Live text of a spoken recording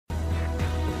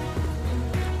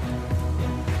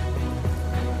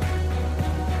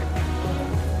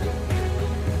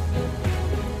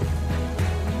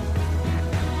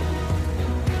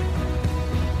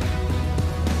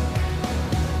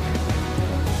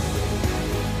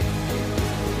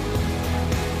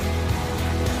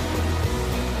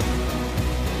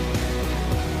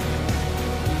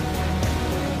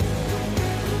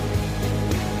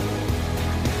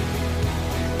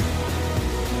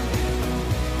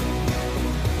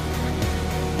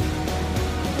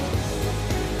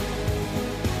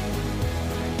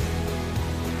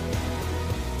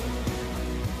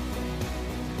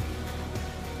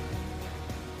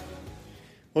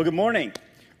Well, good morning.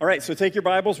 All right, so take your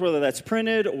Bibles, whether that's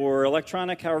printed or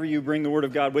electronic, however you bring the Word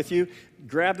of God with you.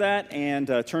 Grab that and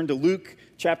turn to Luke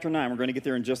chapter 9. We're going to get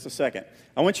there in just a second.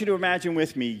 I want you to imagine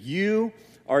with me, you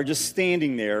are just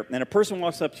standing there, and a person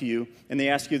walks up to you, and they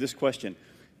ask you this question.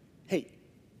 Hey,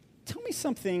 tell me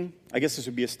something, I guess this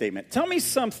would be a statement. Tell me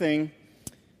something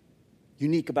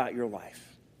unique about your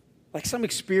life. Like some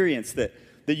experience that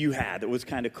you had that was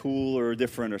kind of cool or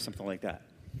different or something like that.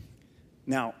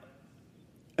 Now,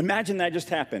 imagine that just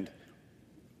happened.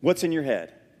 What's in your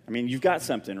head? I mean, you've got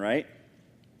something, right?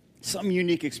 Some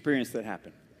unique experience that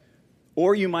happened.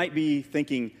 Or you might be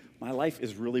thinking, my life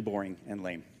is really boring and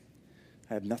lame.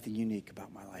 I have nothing unique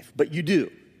about my life. But you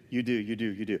do. You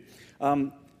do.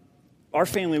 Our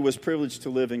family was privileged to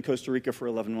live in Costa Rica for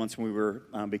 11 months when we were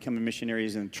becoming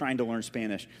missionaries and trying to learn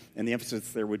Spanish. And the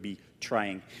emphasis there would be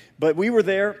trying. But we were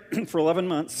there for 11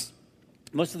 months.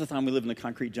 Most of the time we lived in the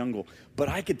concrete jungle, but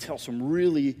I could tell some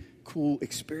really cool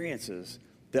experiences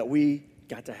that we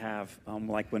got to have,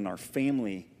 like when our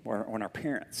family or when our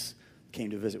parents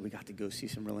came to visit, we got to go see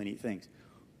some really neat things.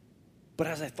 But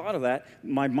as I thought of that,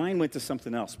 my mind went to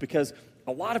something else, because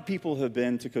a lot of people have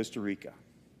been to Costa Rica.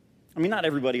 I mean, not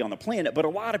everybody on the planet, but a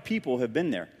lot of people have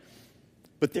been there.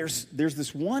 But there's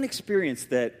this one experience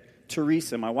that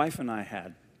Teresa, my wife, and I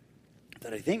had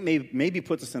that I think maybe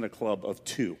puts us in a club of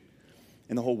two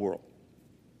in the whole world.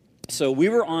 So we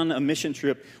were on a mission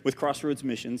trip with Crossroads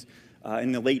Missions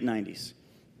in the late 90s.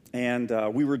 And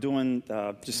we were doing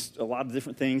just a lot of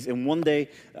different things. And one day,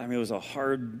 I mean, it was a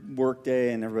hard work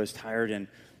day and everybody was tired. And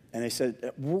they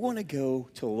said, we're going to go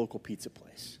to a local pizza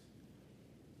place.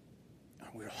 And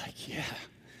we were like, yeah,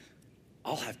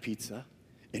 I'll have pizza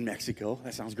in Mexico.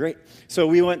 That sounds great. So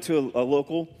we went to a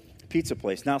local pizza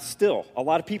place. Now, still, a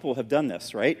lot of people have done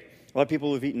this, right? A lot of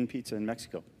people have eaten pizza in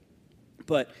Mexico.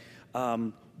 But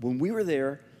when we were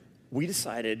there, we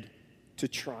decided to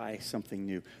try something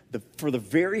new. For the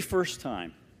very first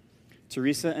time,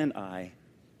 Teresa and I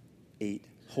ate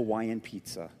Hawaiian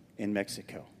pizza in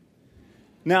Mexico.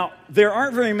 Now, there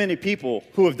aren't very many people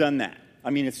who have done that. I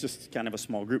mean, it's just kind of a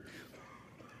small group.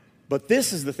 But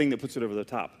this is the thing that puts it over the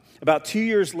top. About 2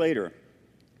 years later,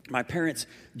 my parents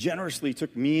generously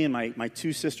took me and my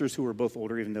two sisters, who were both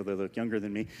older, even though they look younger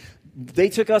than me. They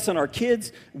took us and our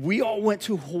kids. We all went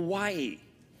to Hawaii,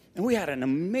 and we had an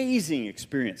amazing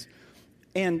experience.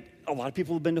 And a lot of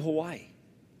people have been to Hawaii.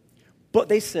 But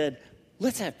they said,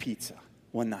 let's have pizza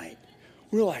one night.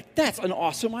 We were like, that's an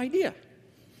awesome idea.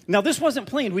 Now, this wasn't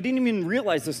planned. We didn't even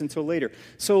realize this until later.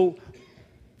 So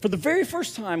for the very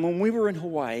first time when we were in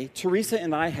Hawaii, Teresa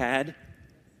and I had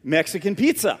Mexican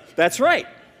pizza. That's right.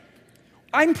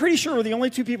 I'm pretty sure we're the only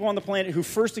two people on the planet who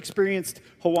first experienced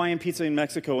Hawaiian pizza in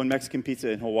Mexico and Mexican pizza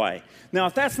in Hawaii. Now,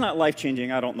 if that's not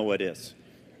life-changing, I don't know what is.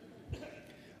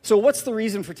 So what's the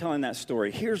reason for telling that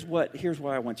story? Here's why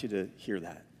I want you to hear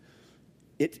that.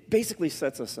 It basically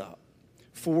sets us up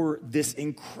for this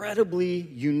incredibly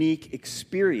unique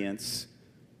experience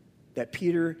that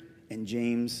Peter and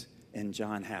James and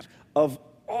John have. Of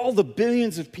all the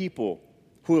billions of people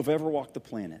who have ever walked the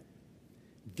planet,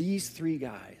 these three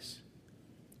guys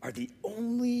are the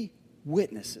only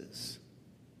witnesses,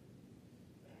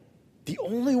 the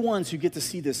only ones who get to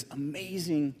see this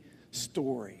amazing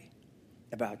story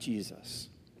about Jesus.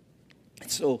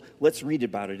 And so let's read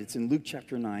about it. It's in Luke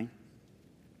chapter 9,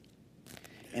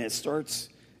 and it starts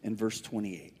in verse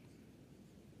 28.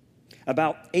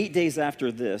 About 8 days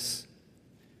after this,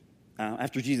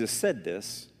 after Jesus said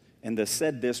this, and the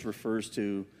said this refers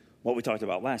to what we talked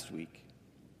about last week.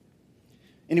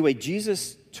 Anyway,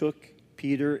 Jesus took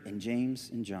Peter and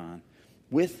James and John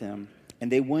with him,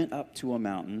 and they went up to a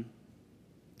mountain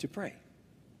to pray.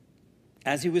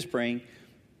 As he was praying,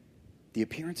 the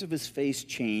appearance of his face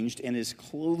changed, and his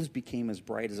clothes became as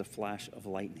bright as a flash of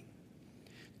lightning.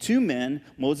 Two men,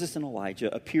 Moses and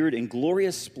Elijah, appeared in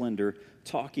glorious splendor,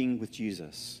 talking with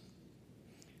Jesus.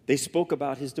 They spoke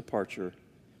about his departure,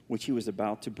 which he was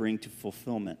about to bring to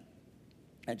fulfillment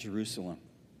at Jerusalem.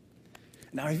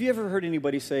 Now, have you ever heard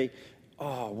anybody say,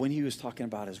 oh, when he was talking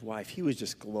about his wife, he was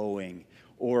just glowing?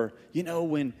 Or, you know,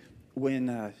 when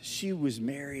she was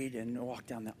married and walked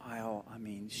down the aisle, I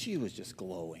mean, she was just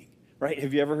glowing, right?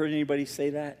 Have you ever heard anybody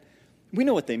say that? We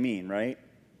know what they mean, right?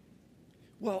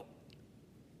 Well,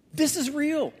 this is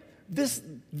real.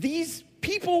 These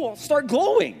people start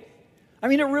glowing. I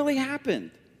mean, it really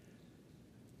happened.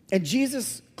 And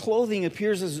Jesus' clothing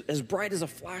appears as bright as a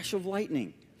flash of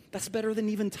lightning. That's better than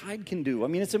even Tide can do. I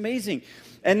mean, it's amazing.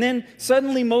 And then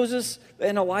suddenly Moses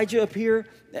and Elijah appear,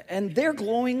 and they're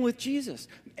glowing with Jesus.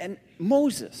 And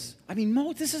Moses,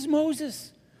 this is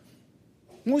Moses.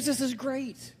 Moses is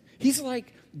great. He's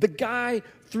like the guy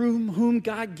through whom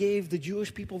God gave the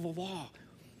Jewish people the law.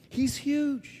 He's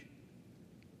huge.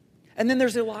 And then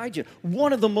there's Elijah,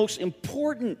 one of the most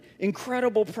important,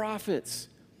 incredible prophets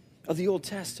of the Old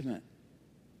Testament.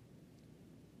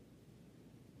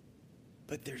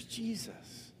 But there's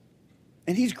Jesus.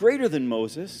 And he's greater than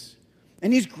Moses.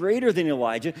 And he's greater than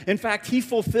Elijah. In fact, he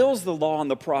fulfills the law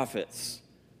and the prophets.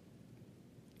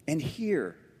 And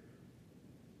here,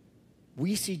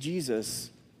 we see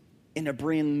Jesus in a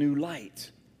brand new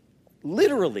light.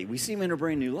 Literally, we see him in a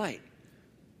brand new light.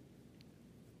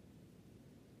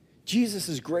 Jesus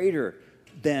is greater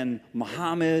than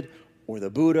Muhammad or the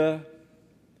Buddha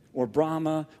or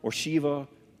Brahma or Shiva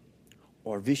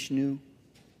or Vishnu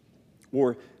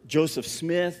or Joseph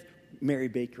Smith, Mary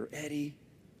Baker Eddy,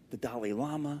 the Dalai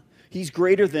Lama. He's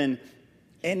greater than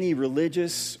any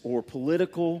religious or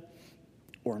political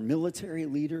or military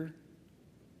leader,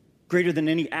 greater than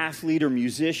any athlete or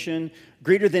musician,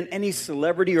 greater than any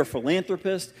celebrity or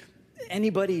philanthropist,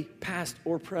 anybody past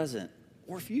or present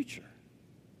or future.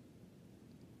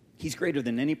 He's greater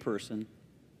than any person,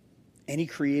 any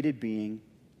created being,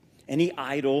 any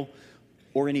idol,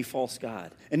 or any false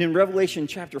god. And in Revelation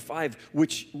chapter 5,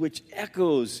 which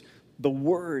echoes the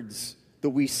words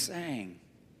that we sang,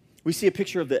 we see a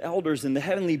picture of the elders and the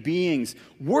heavenly beings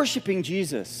worshiping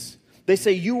Jesus. They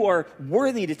say, "You are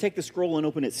worthy to take the scroll and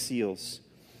open its seals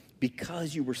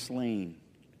because you were slain.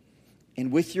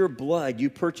 And with your blood you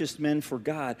purchased men for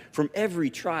God from every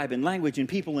tribe and language and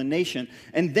people and nation."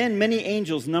 And then many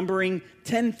angels, numbering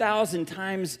 10,000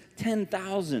 times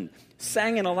 10,000,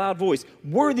 sang in a loud voice,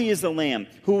 "Worthy is the Lamb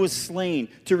who was slain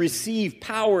to receive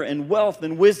power and wealth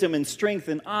and wisdom and strength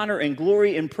and honor and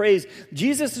glory and praise."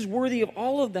 Jesus is worthy of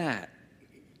all of that.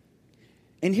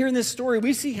 And here in this story,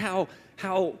 we see how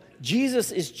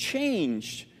Jesus is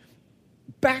changed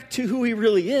back to who he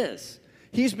really is.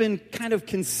 He's been kind of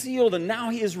concealed, and now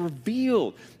he is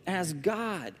revealed as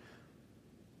God.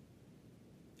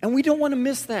 And we don't want to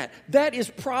miss that. That is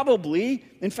probably,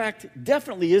 in fact,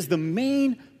 definitely is the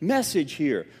main message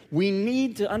here. We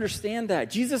need to understand that.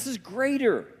 Jesus is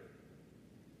greater.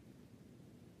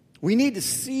 We need to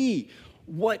see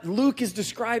what Luke is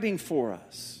describing for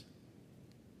us.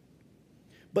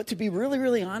 But to be really,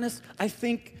 really honest, I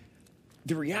think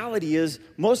the reality is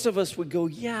most of us would go,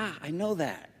 "Yeah, I know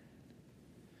that.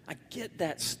 I get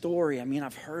that story. I mean,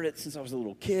 I've heard it since I was a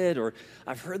little kid, or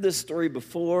I've heard this story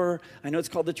before. I know it's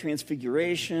called the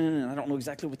Transfiguration, and I don't know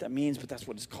exactly what that means, but that's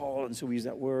what it's called, and so we use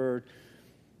that word.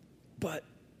 But,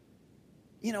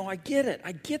 I get it.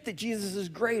 I get that Jesus is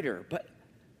greater, but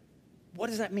what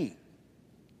does that mean?"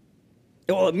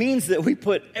 Well, it means that we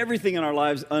put everything in our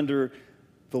lives under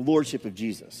the lordship of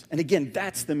Jesus. And again,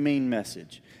 that's the main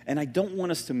message, and I don't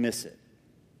want us to miss it.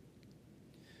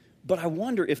 But I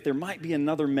wonder if there might be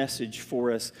another message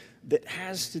for us that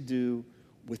has to do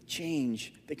with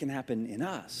change that can happen in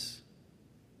us.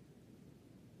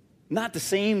 Not the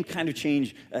same kind of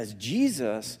change as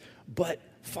Jesus, but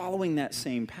following that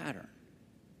same pattern.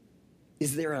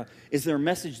 Is there a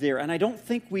message there? And I don't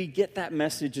think we get that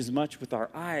message as much with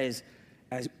our eyes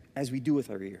as we do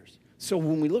with our ears. So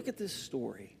when we look at this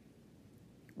story,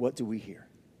 what do we hear?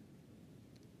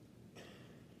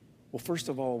 Well, first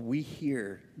of all, we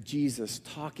hear Jesus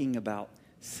talking about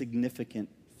significant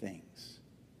things.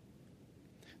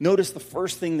 Notice the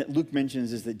first thing that Luke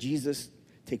mentions is that Jesus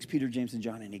takes Peter, James, and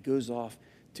John, and he goes off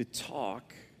to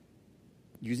talk,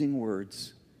 using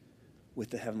words, with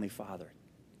the Heavenly Father.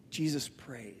 Jesus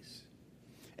prays.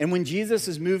 And when Jesus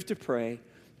is moved to pray,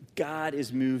 God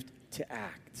is moved to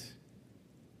act.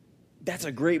 That's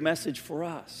a great message for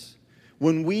us.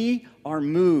 When we are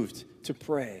moved to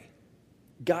pray,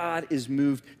 God is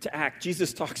moved to act.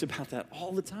 Jesus talks about that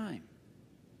all the time.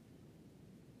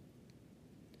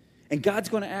 And God's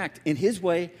going to act in his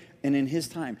way and in his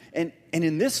time. And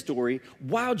in this story,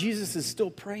 while Jesus is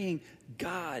still praying,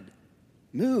 God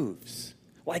moves.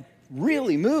 Like,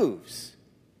 really moves.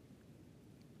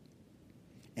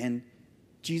 And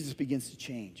Jesus begins to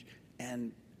change.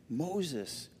 And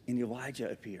Moses and Elijah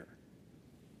appear.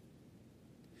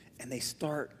 And they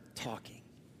start talking.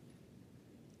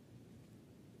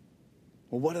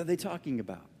 Well, what are they talking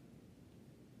about?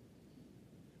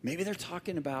 Maybe they're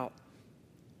talking about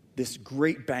this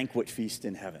great banquet feast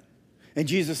in heaven. And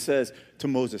Jesus says to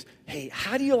Moses, "Hey,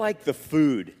 how do you like the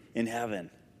food in heaven?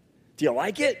 Do you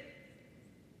like it?"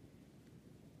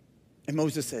 And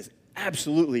Moses says,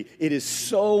 "Absolutely. It is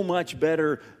so much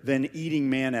better than eating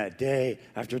manna day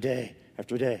after day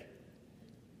after day."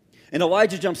 And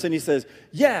Elijah jumps in and he says,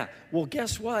 "Yeah, well,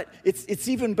 guess what? It's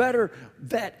even better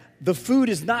that the food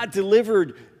is not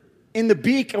delivered in the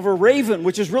beak of a raven,"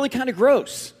 which is really kind of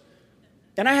gross.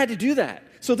 And I had to do that.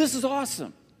 So this is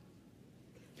awesome.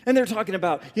 And they're talking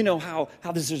about, how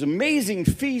this is amazing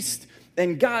feast,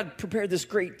 and God prepared this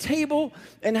great table,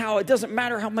 and how it doesn't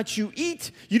matter how much you eat.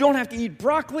 You don't have to eat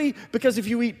broccoli, because if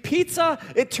you eat pizza,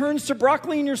 it turns to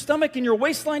broccoli in your stomach, and your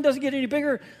waistline doesn't get any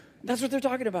bigger. That's what they're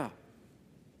talking about.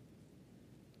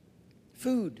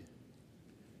 Food.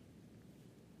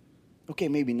 Okay,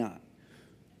 maybe not.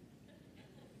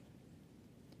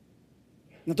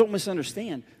 Now, don't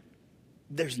misunderstand.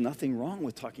 There's nothing wrong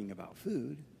with talking about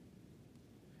food.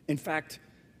 In fact,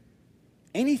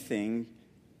 anything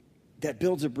that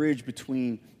builds a bridge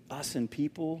between us and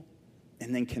people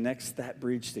and then connects that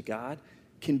bridge to God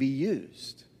can be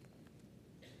used.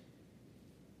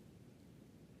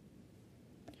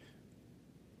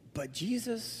 But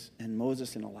Jesus and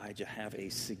Moses and Elijah have a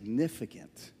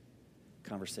significant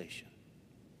conversation.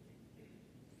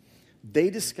 They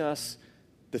discuss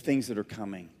the things that are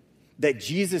coming. That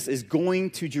Jesus is going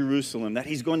to Jerusalem, that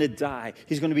he's going to die,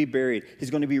 he's going to be buried,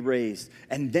 he's going to be raised,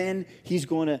 and then he's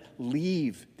going to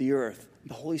leave the earth.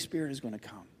 The Holy Spirit is going to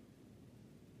come.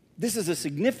 This is a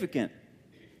significant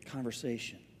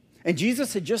conversation. And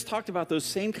Jesus had just talked about those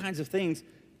same kinds of things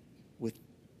with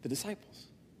the disciples.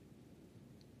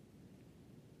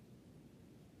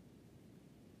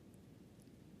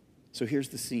 So here's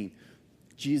the scene.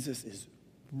 Jesus is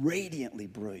radiantly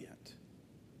brilliant.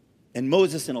 And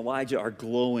Moses and Elijah are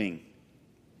glowing.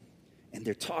 And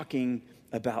they're talking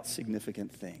about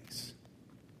significant things.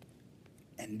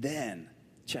 And then,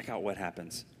 check out what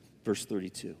happens. Verse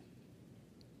 32.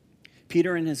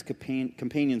 Peter and his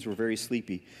companions were very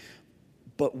sleepy.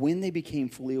 But when they became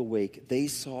fully awake, they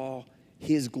saw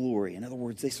his glory. In other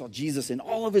words, they saw Jesus in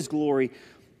all of his glory,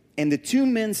 and the two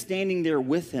men standing there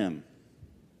with him.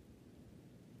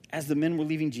 As the men were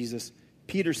leaving Jesus,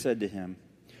 Peter said to him,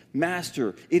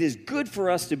 Master, it is good for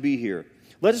us to be here.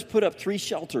 Let us put up 3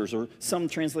 shelters, or some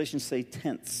translations say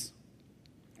tents.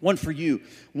 One for you,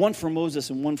 one for Moses,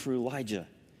 and one for Elijah.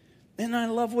 And I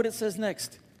love what it says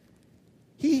next.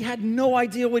 He had no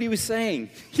idea what he was saying.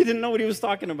 He didn't know what he was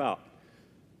talking about.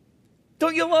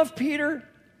 Don't you love Peter?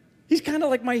 He's kind of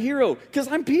like my hero, because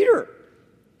I'm Peter.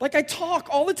 Like, I talk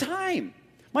all the time.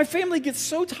 My family gets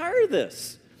so tired of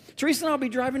this. Teresa and I will be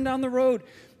driving down the road,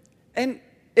 and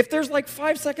if there's like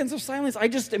 5 seconds of silence, I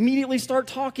just immediately start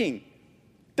talking.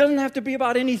 Doesn't have to be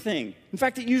about anything. In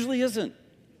fact, it usually isn't.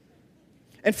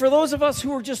 And for those of us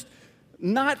who are just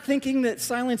not thinking that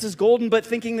silence is golden, but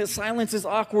thinking that silence is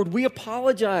awkward, we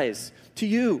apologize to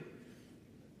you.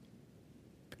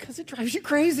 Because it drives you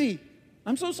crazy.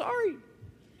 I'm so sorry.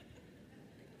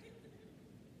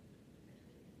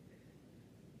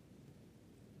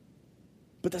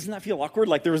 But doesn't that feel awkward?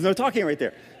 Like there was no talking right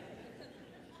there.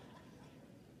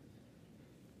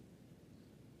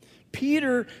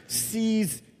 Peter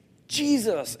sees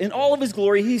Jesus in all of his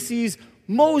glory. He sees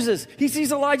Moses. He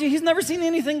sees Elijah. He's never seen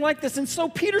anything like this. And so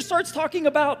Peter starts talking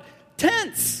about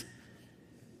tents.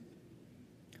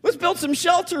 Let's build some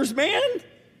shelters, man.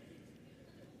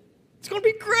 It's going to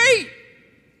be great.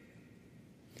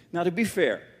 Now, to be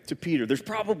fair to Peter, there's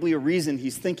probably a reason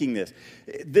he's thinking this.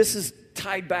 This is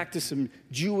tied back to some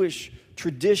Jewish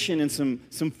tradition and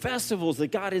some festivals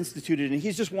that God instituted, and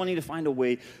he's just wanting to find a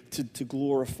way to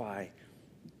glorify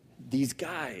these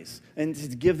guys and to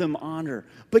give them honor.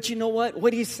 But you know what?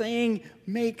 What he's saying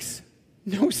makes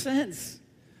no sense.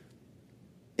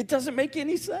 It doesn't make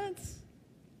any sense.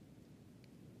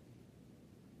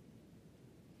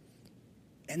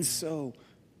 And so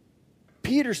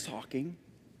Peter's talking,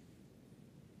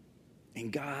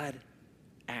 and God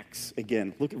acts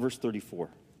again. Look at verse 34.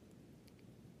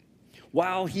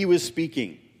 While he was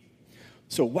speaking.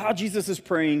 So while Jesus is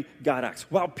praying, God acts.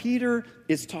 While Peter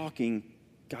is talking,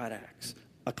 God acts.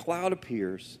 A cloud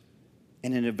appears,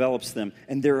 and it envelops them,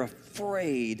 and they're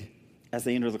afraid as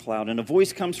they enter the cloud. And a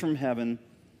voice comes from heaven,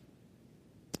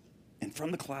 and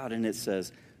from the cloud, and it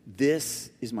says,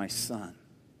 "This is my son.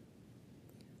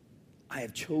 I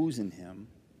have chosen him.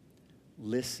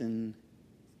 Listen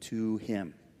to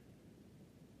him."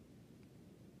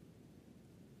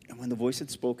 And when the voice had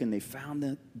spoken, they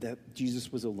found that Jesus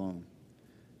was alone.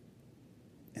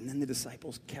 And then the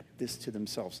disciples kept this to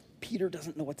themselves. Peter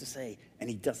doesn't know what to say, and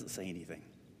he doesn't say anything.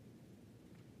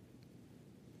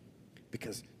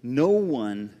 Because no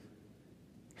one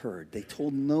heard. They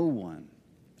told no one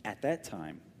at that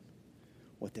time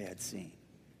what they had seen.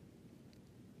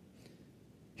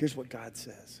 Here's what God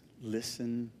says.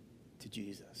 Listen to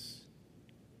Jesus.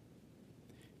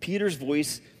 Peter's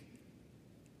voice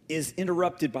is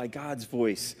interrupted by God's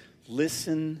voice.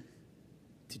 Listen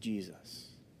to Jesus.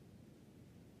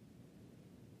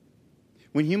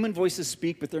 When human voices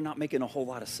speak, but they're not making a whole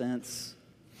lot of sense,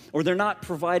 or they're not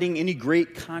providing any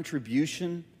great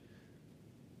contribution,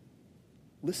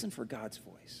 listen for God's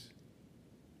voice.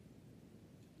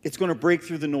 It's going to break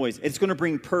through the noise. It's going to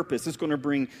bring purpose. It's going to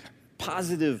bring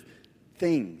positive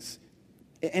things.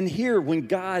 And here, when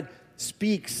God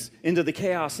speaks into the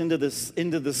chaos, into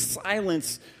the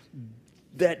silence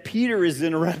that Peter is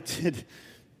interrupted,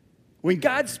 when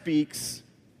God speaks,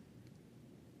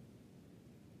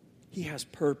 he has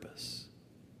purpose.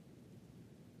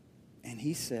 And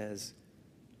he says,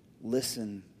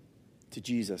 listen to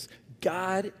Jesus.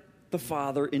 God the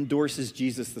Father endorses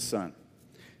Jesus the Son.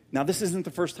 Now, this isn't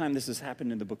the first time this has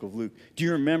happened in the book of Luke. Do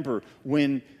you remember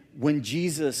when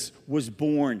Jesus was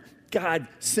born, God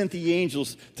sent the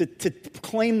angels to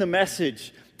proclaim the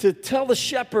message, to tell the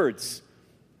shepherds,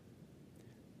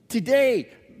 today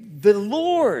the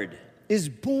Lord is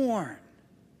born.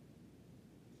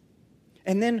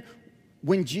 And then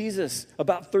when Jesus,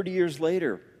 about 30 years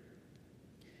later,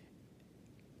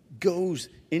 goes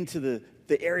into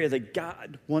the area that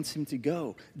God wants him to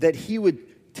go, that he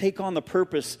would take on the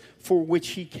purpose for which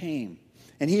he came.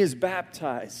 And he is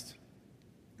baptized.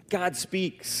 God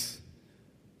speaks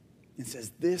and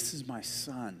says, this is my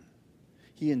son.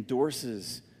 He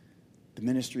endorses the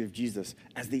ministry of Jesus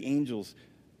as the angels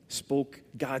spoke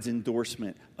God's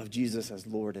endorsement of Jesus as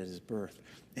Lord at his birth.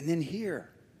 And then here,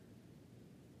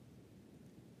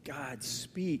 God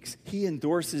speaks. He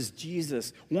endorses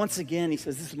Jesus. Once again, he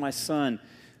says, this is my son.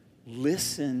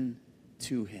 Listen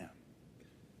to him.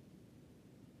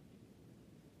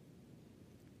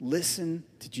 Listen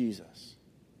to Jesus.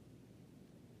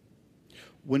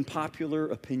 When popular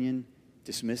opinion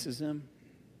dismisses him,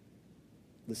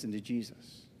 listen to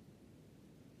Jesus.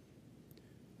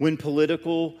 When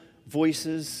political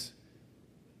voices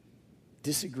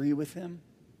disagree with him,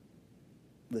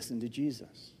 listen to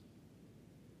Jesus.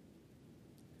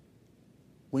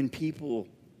 When people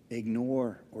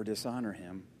ignore or dishonor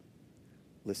him,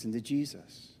 listen to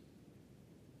Jesus.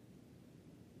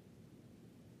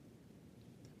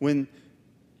 When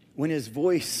his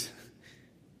voice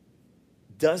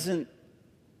doesn't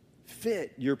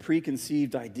fit your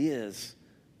preconceived ideas,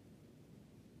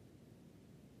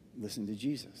 listen to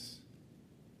Jesus.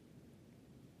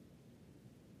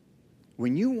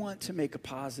 When you want to make a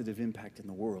positive impact in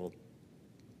the world,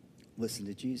 listen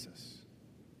to Jesus.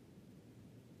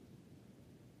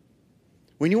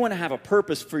 When you want to have a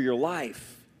purpose for your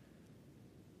life,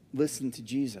 listen to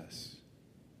Jesus.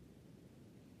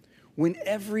 When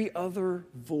every other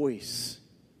voice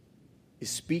is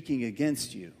speaking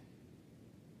against you,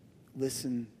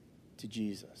 listen to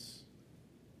Jesus.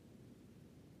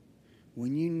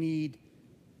 When you need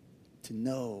to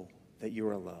know that you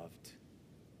are loved,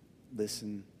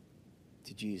 listen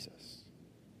to Jesus.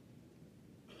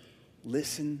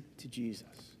 Listen to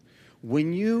Jesus.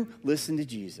 When you listen to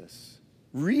Jesus,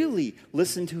 really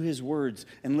listen to his words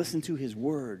and listen to his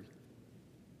word,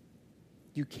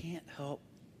 you can't help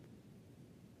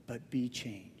but be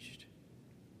changed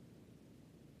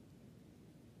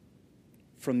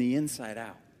from the inside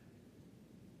out.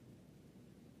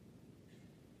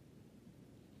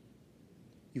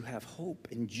 You have hope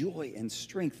and joy and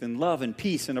strength and love and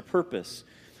peace and a purpose.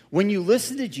 When you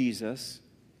listen to Jesus,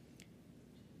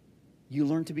 you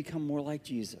learn to become more like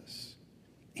Jesus,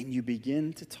 and you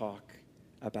begin to talk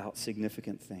about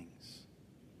significant things.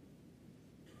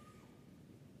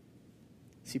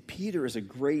 See, Peter is a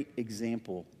great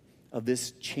example of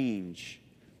this change,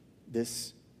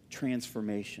 this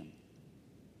transformation.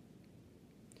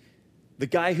 The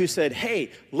guy who said,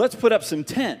 hey, let's put up some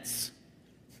tents,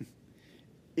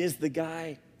 is the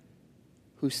guy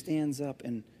who stands up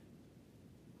and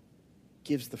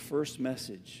gives the first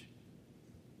message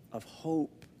of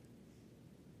hope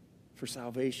for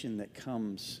salvation that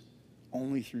comes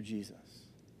only through Jesus.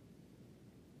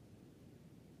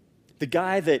 The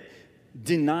guy that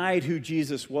denied who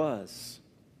Jesus was,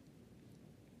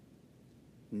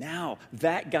 now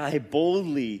that guy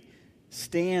boldly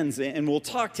stands and will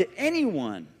talk to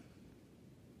anyone,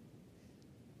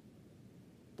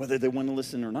 whether they want to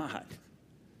listen or not,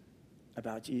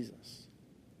 about Jesus.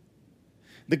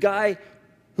 The guy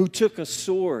who took a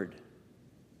sword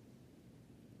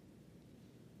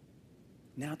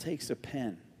now takes a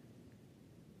pen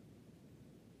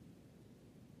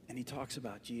and he talks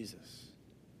about Jesus.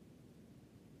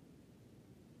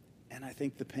 And I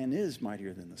think the pen is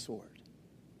mightier than the sword.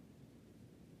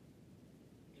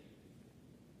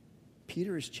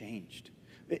 Peter has changed.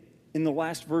 In the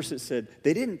last verse it said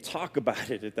they didn't talk about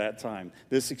it at that time,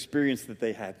 this experience that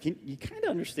they had. You kind of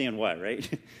understand why,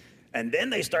 right? And then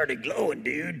they started glowing,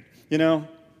 dude. You know,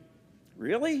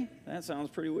 really? That sounds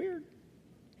pretty weird.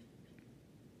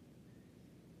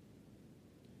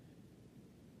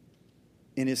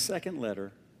 In his second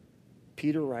letter,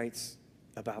 Peter writes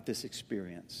about this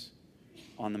experience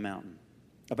on the mountain,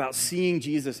 about seeing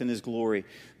Jesus in his glory,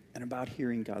 and about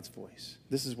hearing God's voice.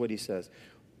 This is what he says.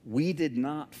 We did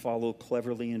not follow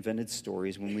cleverly invented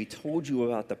stories when we told you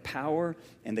about the power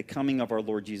and the coming of our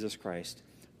Lord Jesus Christ,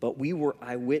 but we were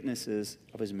eyewitnesses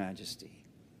of his majesty.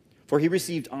 For he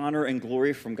received honor and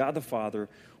glory from God the Father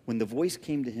when the voice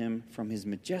came to him from his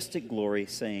majestic glory,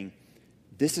 saying,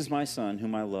 "This is my Son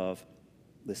whom I love.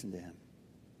 Listen to him."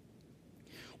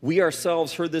 We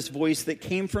ourselves heard this voice that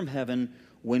came from heaven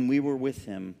when we were with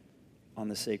him on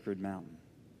the sacred mountain.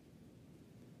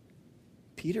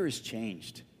 Peter is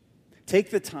changed.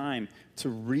 Take the time to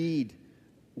read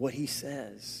what he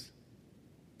says.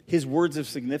 His words of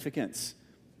significance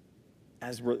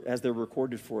as they're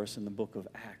recorded for us in the book of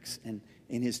Acts and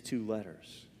in his 2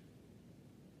 letters.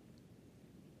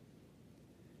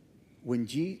 When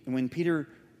Peter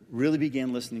really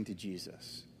began listening to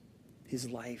Jesus, his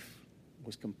life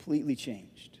was completely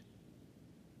changed.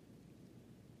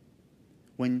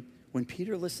 When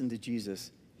Peter listened to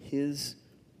Jesus, his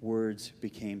words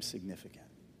became significant.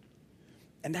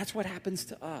 And that's what happens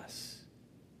to us.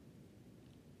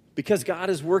 Because God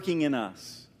is working in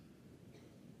us.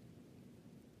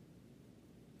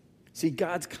 See,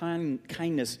 God's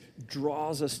kindness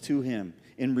draws us to him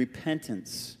in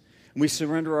repentance. And we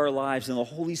surrender our lives, and the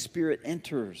Holy Spirit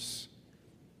enters,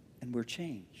 and we're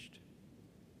changed.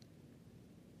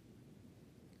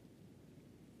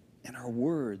 And our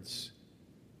words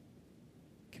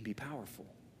can be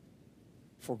powerful,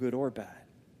 for good or bad.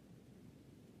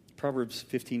 Proverbs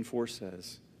 15:4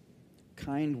 says,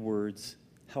 "Kind words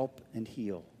help and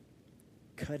heal.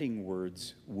 Cutting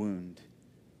words wound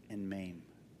and maim."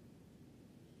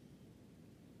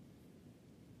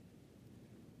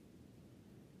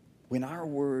 When our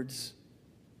words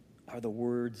are the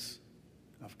words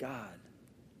of God,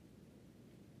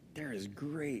 there is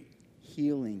great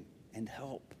healing and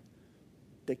help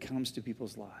that comes to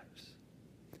people's lives.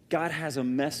 God has a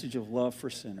message of love for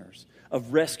sinners,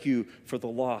 of rescue for the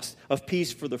lost, of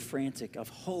peace for the frantic, of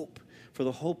hope for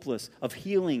the hopeless, of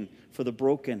healing for the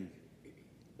broken.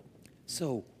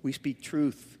 So we speak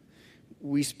truth,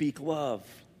 we speak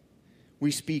love,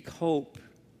 we speak hope,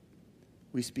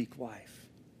 we speak life.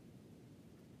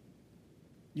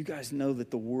 You guys know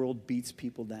that the world beats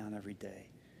people down every day.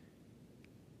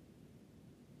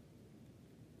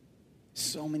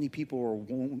 So many people are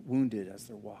wounded as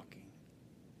they're walking.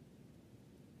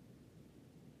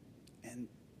 And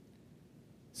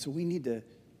so we need to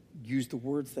use the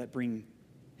words that bring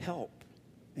help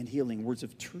and healing, words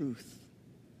of truth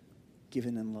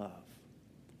given in love,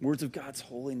 words of God's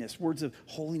holiness, words of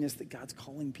holiness that God's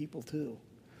calling people to,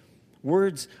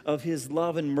 words of his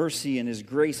love and mercy and his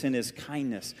grace and his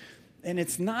kindness. And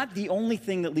it's not the only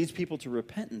thing that leads people to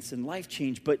repentance and life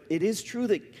change, but it is true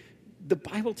that the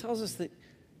Bible tells us that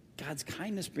God's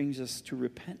kindness brings us to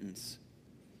repentance.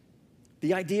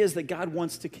 The idea is that God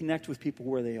wants to connect with people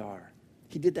where they are.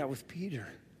 He did that with Peter.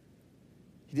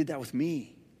 He did that with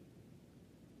me.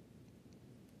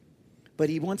 But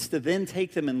he wants to then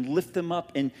take them and lift them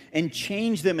up and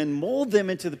change them and mold them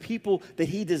into the people that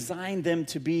he designed them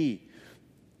to be.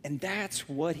 And that's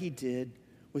what he did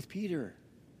with Peter.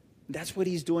 That's what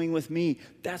he's doing with me.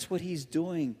 That's what he's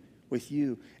doing with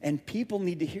you. And people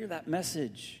need to hear that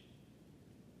message.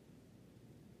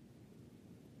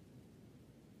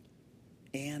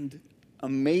 And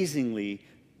amazingly,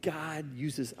 God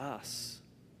uses us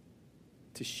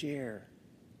to share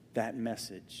that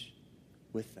message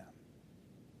with them.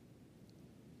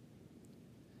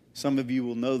 Some of you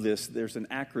will know this. There's an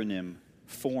acronym,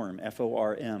 FORM,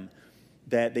 F-O-R-M,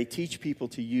 that they teach people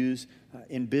to use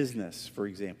in business, for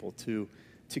example, to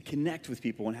connect with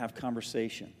people and have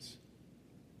conversations.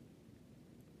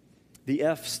 The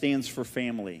F stands for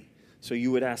family. So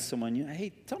you would ask someone,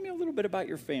 hey, tell me a little bit about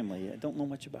your family. I don't know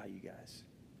much about you guys.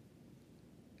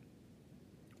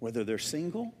 Whether they're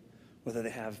single, whether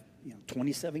they have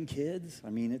 27 kids,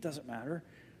 it doesn't matter.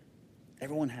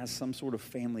 Everyone has some sort of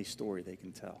family story they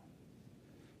can tell.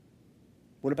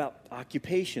 What about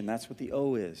occupation? That's what the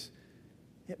O is.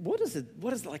 What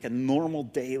does like a normal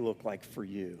day look like for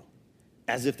you?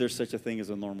 As if there's such a thing as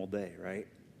a normal day, right?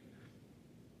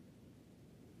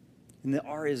 And the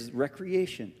R is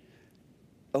recreation.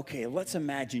 Okay, let's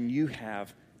imagine you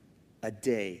have a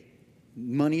day.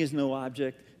 Money is no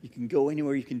object. You can go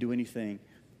anywhere. You can do anything.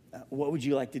 What would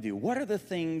you like to do? What are the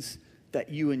things that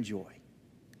you enjoy?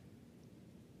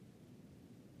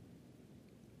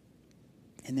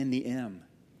 And then the M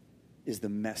is the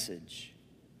message.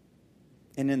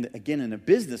 And again, in a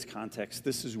business context,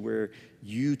 this is where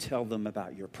you tell them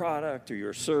about your product or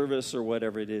your service or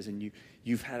whatever it is, and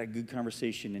you've had a good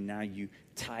conversation, and now you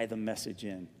tie the message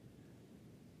in.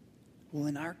 Well,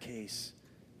 in our case,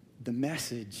 the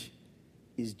message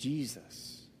is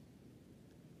Jesus.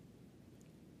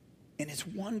 And it's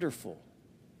wonderful.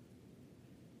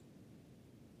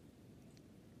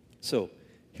 So,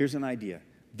 here's an idea.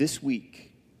 This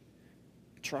week,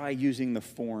 try using the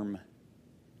form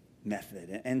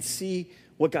method and see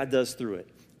what God does through it.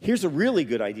 Here's a really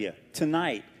good idea.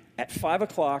 Tonight at 5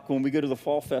 o'clock when we go to the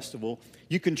fall festival,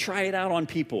 you can try it out on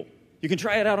people. You can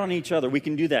try it out on each other. We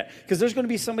can do that. Because there's going to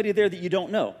be somebody there that you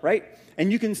don't know, right?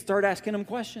 And you can start asking them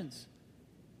questions.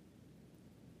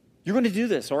 You're going to do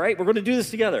this, all right? We're going to do this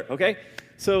together, okay?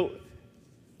 So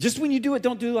just when you do it,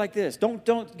 don't do it like this. Don't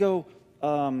go,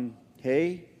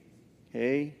 hey,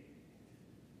 hey,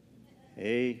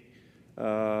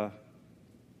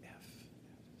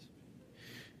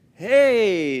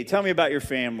 tell me about your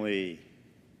family.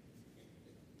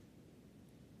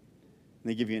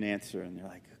 And they give you an answer, and they're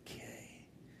like, okay,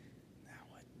 now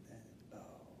what? Oh,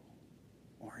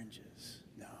 oranges,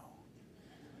 no.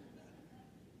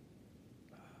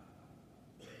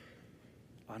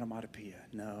 Onomatopoeia,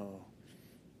 no.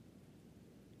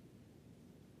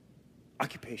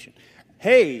 Occupation.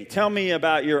 Hey, tell me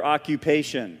about your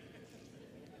occupation.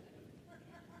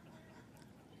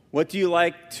 What do you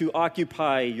like to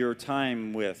occupy your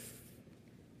time with?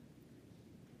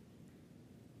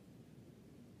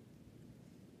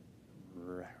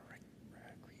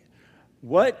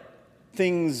 What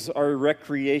things are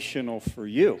recreational for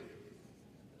you?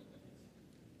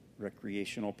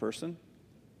 Recreational person?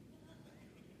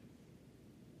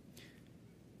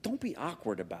 Don't be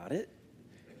awkward about it.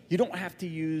 You don't have to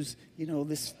use,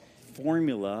 this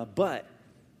formula, but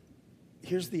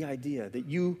here's the idea that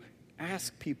you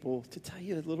ask people to tell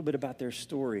you a little bit about their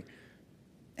story,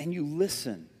 and you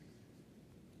listen,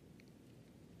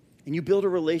 and you build a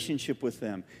relationship with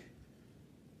them.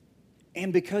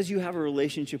 And because you have a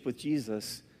relationship with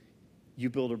Jesus, you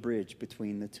build a bridge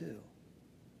between the two.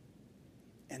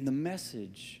 And the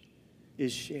message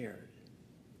is shared.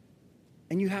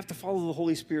 And you have to follow the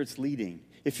Holy Spirit's leading.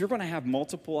 If you're going to have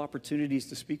multiple opportunities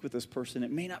to speak with this person,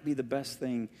 it may not be the best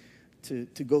thing to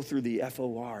go through the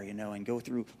FOR, and go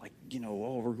through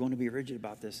we're going to be rigid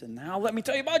about this. And now let me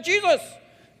tell you about Jesus.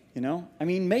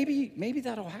 Maybe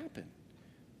that'll happen.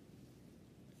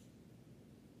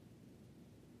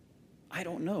 I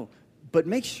don't know. But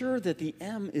make sure that the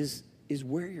M is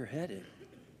where you're headed.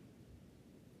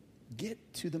 Get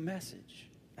to the message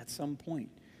at some point.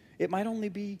 It might only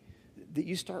be that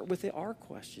you start with the R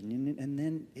question, and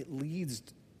then it leads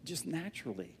just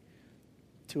naturally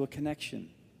to a connection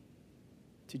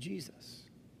to Jesus.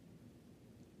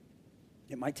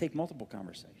 It might take multiple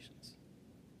conversations.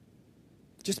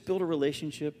 Just build a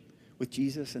relationship with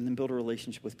Jesus and then build a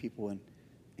relationship with people and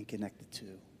connect the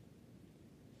two.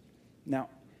 Now,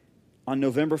 on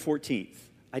November 14th,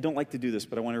 I don't like to do this,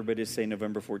 but I want everybody to say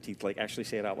November 14th. Actually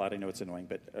say it out loud. I know it's annoying,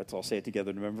 but let's all say it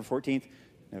together. November 14th.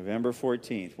 November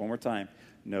 14th. One more time.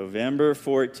 November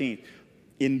 14th.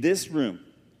 In this room,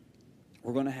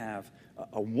 we're going to have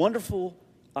a wonderful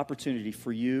opportunity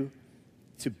for you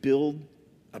to build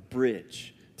a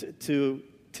bridge, to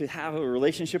have a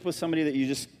relationship with somebody that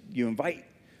you invite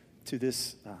to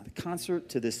this concert,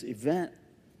 to this event.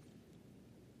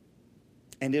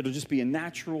 And it'll just be a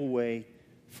natural way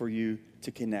for you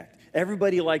to connect.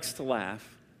 Everybody likes to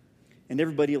laugh, and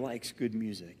everybody likes good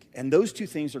music. And those two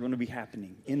things are going to be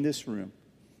happening in this room.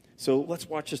 So let's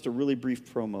watch just a really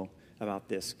brief promo about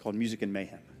this called Music and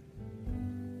Mayhem.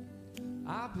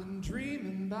 I've been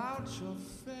dreaming about your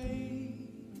face.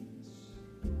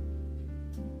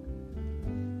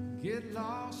 Get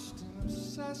lost and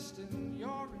obsessed in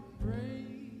your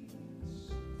embrace.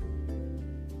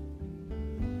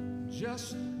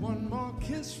 Just one more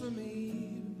kiss for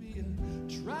me would be a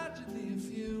tragedy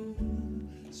if you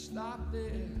stopped there.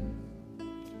 It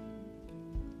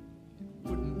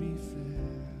wouldn't be fair.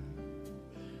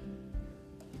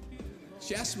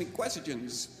 She asked me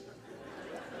questions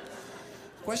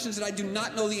that I do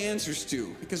not know the answers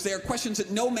to, because they are questions that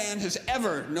no man has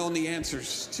ever known the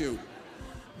answers to.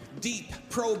 Deep,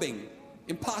 probing,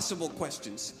 impossible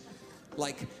questions.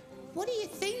 Like, what are you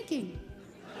thinking?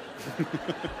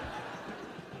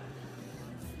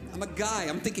 I'm a guy,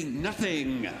 I'm thinking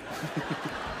nothing.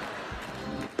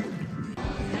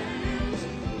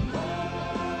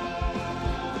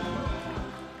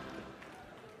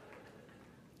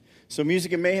 So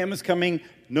Music and Mayhem is coming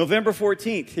November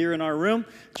 14th here in our room.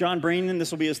 John Brandon,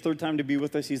 this will be his third time to be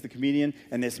with us. He's the comedian.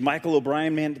 And this Michael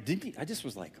O'Brien, man, I just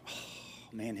was like, oh,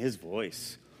 man, his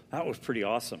voice. That was pretty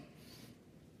awesome.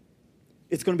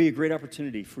 It's going to be a great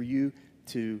opportunity for you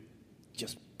to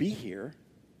just be here.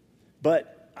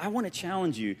 But I want to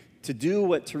challenge you to do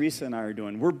what Teresa and I are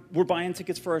doing. We're buying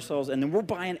tickets for ourselves, and then we're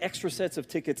buying extra sets of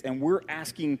tickets, and we're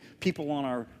asking people on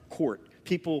our court,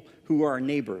 people who are our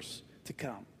neighbors, to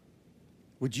come.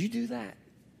 Would you do that?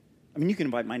 I mean, you can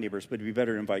invite my neighbors, but it'd be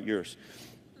better to invite yours.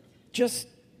 Just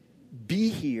be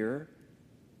here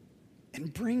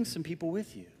and bring some people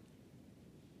with you.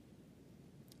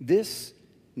 This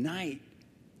night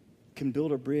can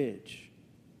build a bridge.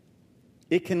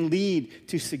 It can lead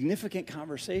to significant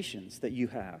conversations that you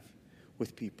have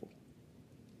with people.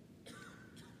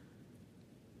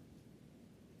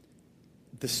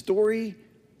 The story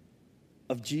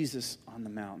of Jesus on the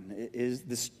mountain is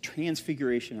this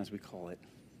transfiguration, as we call it,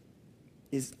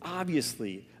 is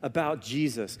obviously about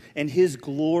Jesus and his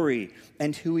glory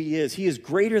and who he is. He is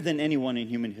greater than anyone in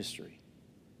human history.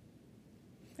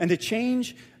 And the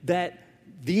change that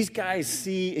these guys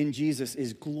see in Jesus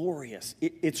is glorious.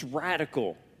 It's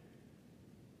radical.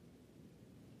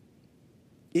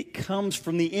 It comes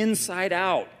from the inside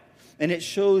out, and it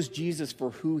shows Jesus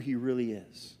for who he really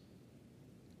is.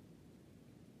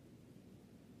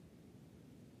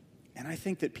 And I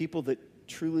think that people that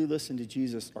truly listen to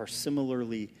Jesus are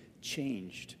similarly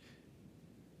changed,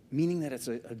 meaning that it's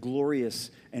a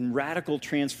glorious and radical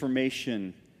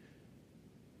transformation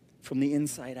from the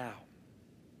inside out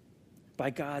by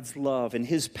God's love and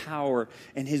his power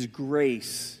and his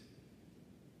grace.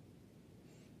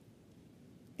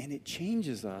 And it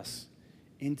changes us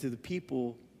into the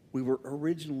people we were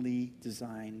originally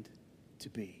designed to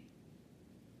be.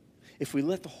 If we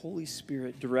let the Holy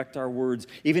Spirit direct our words,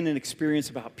 even an experience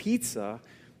about pizza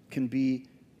can be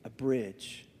a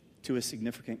bridge to a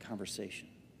significant conversation.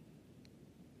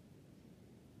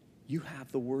 You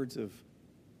have the words of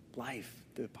life,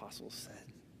 the apostles said.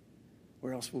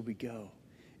 Where else will we go?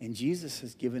 And Jesus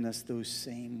has given us those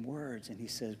same words, and he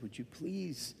says, would you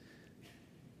please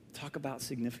talk about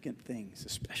significant things,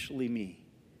 especially me,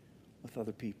 with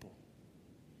other people?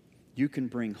 You can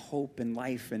bring hope and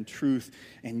life and truth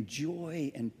and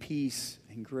joy and peace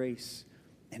and grace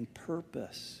and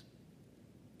purpose.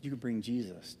 You can bring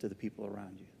Jesus to the people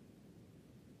around you.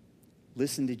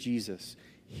 Listen to Jesus.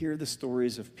 Hear the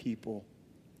stories of people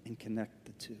and connect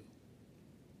the two.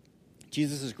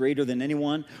 Jesus is greater than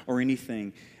anyone or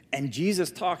anything. And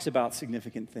Jesus talks about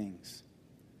significant things.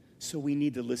 So we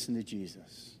need to listen to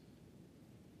Jesus.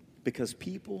 Because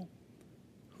people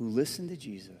who listen to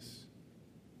Jesus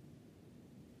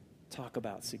talk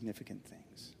about significant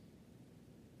things.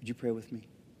 Would you pray with me?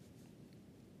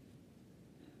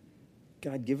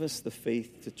 God, give us the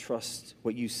faith to trust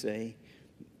what you say,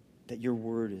 that your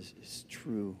word is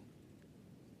true,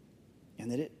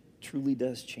 and that it truly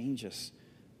does change us.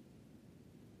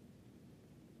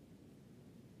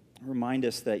 Remind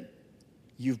us that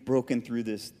you've broken through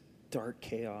this dark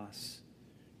chaos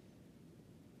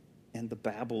and the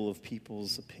babble of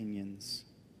people's opinions.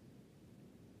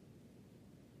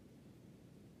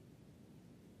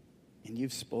 And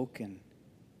you've spoken,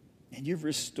 and you've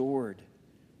restored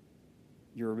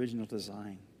your original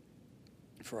design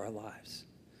for our lives.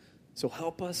 So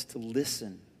help us to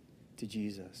listen to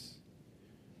Jesus.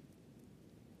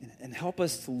 And help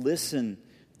us to listen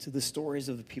to the stories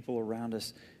of the people around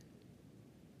us.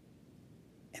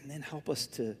 And then help us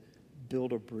to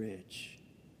build a bridge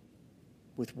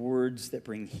with words that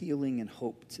bring healing and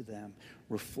hope to them,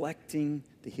 reflecting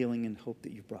the healing and hope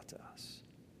that you've brought to us.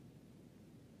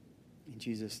 In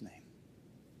Jesus' name,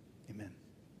 amen.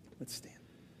 Let's stand.